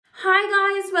Hi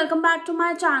guys, welcome back to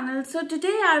my channel. So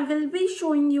today I will be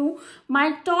showing you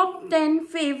my top 10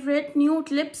 favorite nude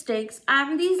lipsticks,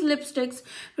 and these lipsticks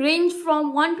range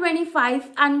from 125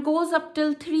 and goes up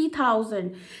till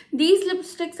 3000. These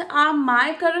lipsticks are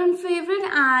my current favorite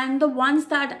and the ones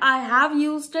that I have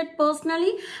used it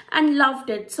personally and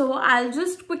loved it. So I'll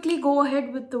just quickly go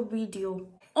ahead with the video.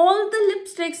 All the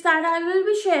lipsticks that I will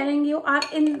be sharing you are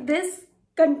in this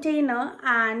container,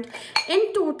 and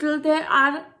in total there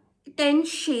are 10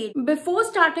 shades. Before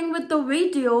starting with the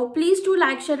video, please do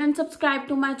like, share and subscribe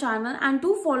to my channel, and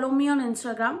do follow me on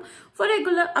Instagram for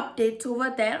regular updates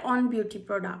over there on beauty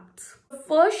products. The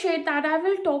first shade that I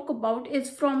will talk about is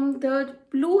from the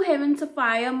Blue Heaven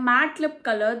Sapphire matte lip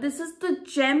color. This is the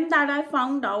gem that I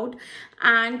found out,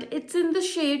 and it's in the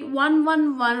shade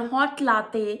 111 Hot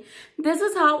Latte. This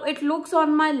is how it looks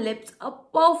on my lips. A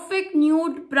perfect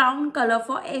nude brown color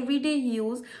for everyday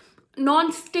use,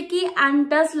 non-sticky, and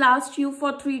does last you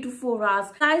for 3 to 4 hours.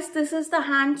 Guys, this is the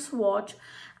hand swatch.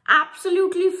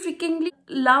 Absolutely freakingly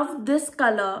love this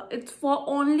color. It's for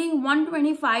only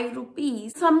 125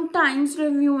 rupees. Sometimes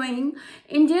reviewing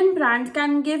Indian brands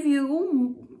can give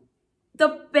you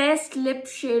the best lip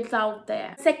shades out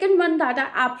there. Second one that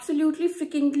I absolutely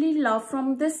freakingly love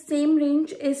from this same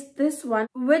range is this one,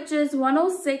 which is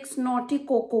 106 Naughty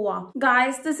Cocoa.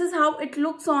 Guys, this is how it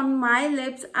looks on my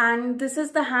lips, and this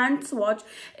is the hand swatch.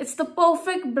 It's the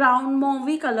perfect brown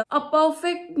mauve color, a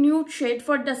perfect nude shade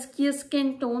for duskier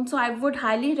skin tone, so I would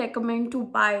highly recommend to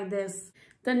buy this.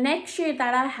 The next shade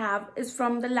that I have is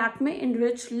from the Lakme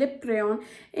Enriched Lip Crayon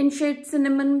in shade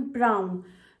Cinnamon Brown.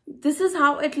 This is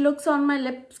how it looks on my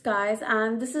lips, guys,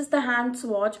 and this is the hand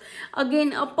swatch.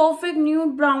 Again, a perfect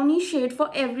nude brownie shade for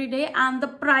everyday, and the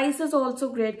price is also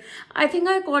great. I think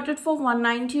I got it for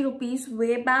 190 rupees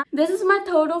way back. This is my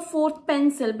third or fourth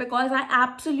pencil because I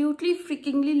absolutely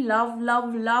freakingly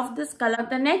love this color.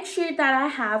 The next shade that I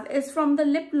have is from the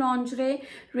Lip Lingerie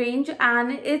range,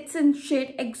 and it's in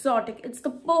shade Exotic. It's the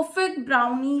perfect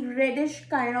brownie reddish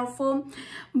kind of a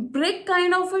brick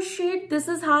kind of a shade. This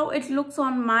is how it looks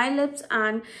on my lips,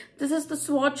 and this is the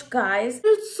swatch, guys. It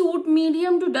will suit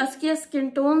medium to duskier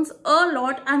skin tones a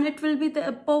lot, and it will be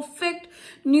the perfect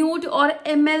nude or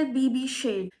MLBB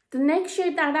shade. The next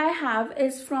shade that I have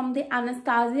is from the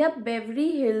Anastasia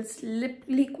Beverly Hills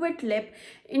Liquid Lip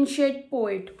in shade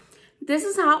Poet. This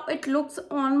is how it looks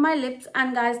on my lips,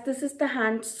 and guys, this is the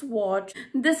hand swatch.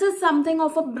 This is something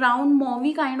of a brown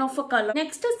mauve kind of a color.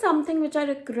 Next is something which I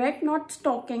regret not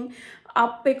stocking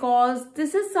up because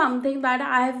this is something that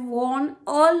I have worn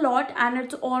a lot and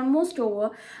it's almost over.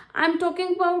 I'm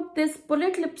talking about this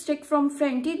bullet lipstick from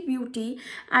Fenty Beauty,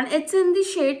 and it's in the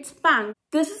shade Spank.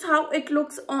 This is how it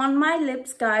looks on my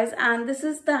lips, guys, and this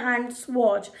is the hand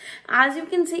swatch. As you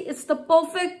can see, it's the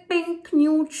perfect pink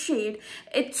nude shade.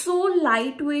 It's so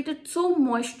lightweight, it's so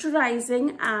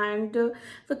moisturizing, and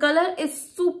the color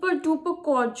is super duper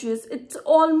gorgeous. It's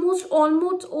almost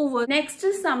over. Next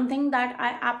is something that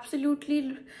I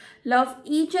absolutely love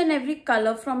each and every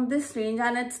color from this range,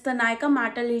 and it's the Nika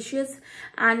Matalicious,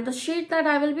 and the shade that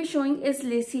I will be showing is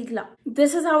Lacy Glove.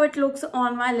 This is how it looks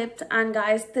on my lips, and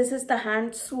guys, this is the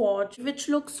hand swatch, which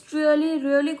looks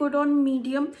really good on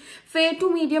medium, fair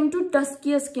to medium to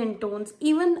duskier skin tones.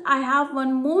 Even I have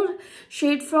one more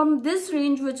shade from this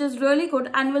range which is really good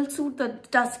and will suit the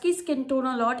dusky skin tone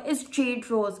a lot, is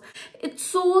Jade Rose. It's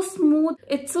so smooth,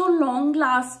 it's so long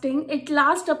lasting, it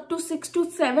lasts up to 6 to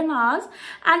 7 hours,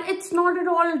 and it's not at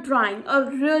all drying.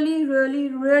 A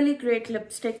really great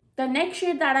lipstick. The next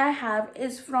shade that I have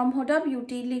is from Huda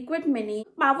Beauty Liquid Mini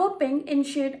Power Pink in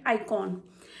shade Icon.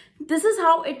 This is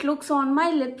how it looks on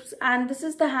my lips, and this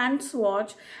is the hand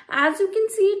swatch. As you can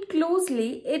see it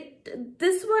closely,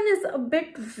 this one is a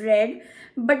bit red,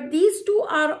 but these two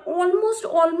are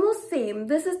almost same.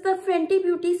 This is the Fenty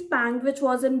Beauty Spank, which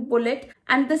was in bullet,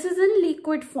 and this is in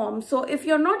liquid form. So if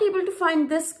you're not able to find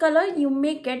this color, you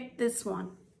may get this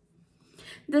one.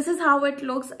 This is how it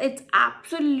looks. It's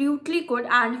absolutely good,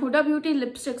 and Huda Beauty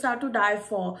lipsticks are to die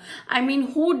for. I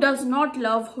mean, who does not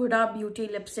love Huda Beauty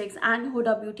lipsticks and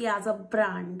Huda Beauty as a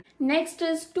brand? Next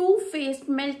is Too Faced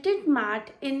Melted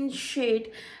Matte in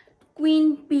shade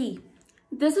Queen Bee.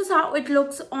 This is how it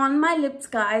looks on my lips,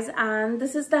 guys, and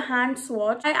this is the hand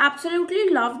swatch. I absolutely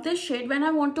love this shade when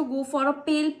I want to go for a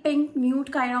pale pink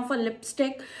nude kind of a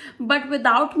lipstick, but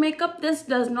without makeup this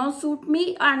does not suit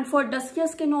me, and for duskier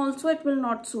skin also it will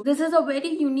not suit. This is a very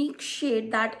unique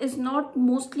shade that is not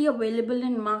mostly available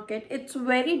in market. It's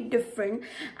very different,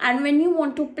 and when you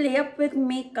want to play up with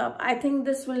makeup, I think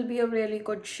this will be a really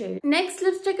good shade. Next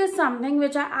lipstick is something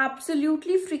which I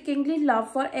absolutely freakingly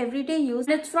love for everyday use.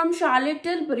 It's from Charlotte Light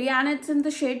Tilbury and it's in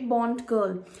the shade Bond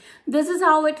Girl. This is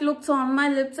how it looks on my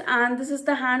lips, and this is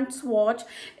the hand swatch.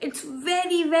 It's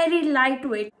very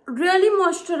lightweight, really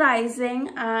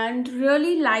moisturizing and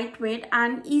really lightweight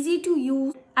and easy to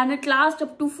use, and it lasts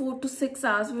up to 4 to 6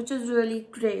 hours, which is really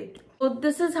great. So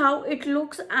this is how it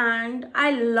looks, and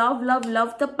I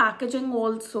love the packaging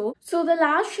also. So the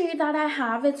last shade that I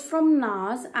have is from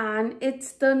NARS, and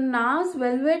it's the NARS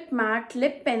Velvet Matte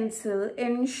Lip Pencil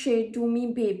in shade Do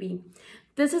Me Baby.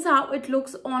 This is how it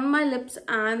looks on my lips,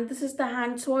 and this is the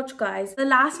hand swatch, guys. The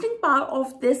lasting power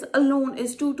of this alone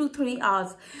is 2 to 3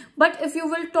 hours. But if you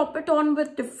will top it on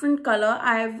with different color,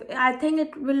 I think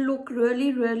it will look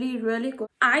really good.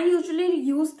 I usually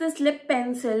use this lip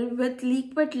pencil with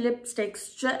liquid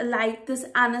lipsticks like this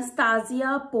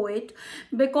Anastasia Poet,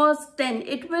 because then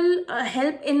it will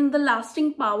help in the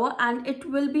lasting power, and it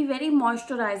will be very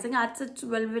moisturizing as it's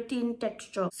velvety in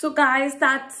texture. So guys,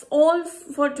 that's all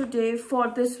for today for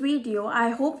this video.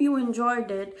 I hope you enjoyed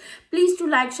it. Please do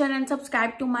like, share and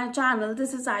subscribe to my channel.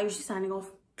 This is Ayushi signing off.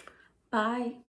 Bye.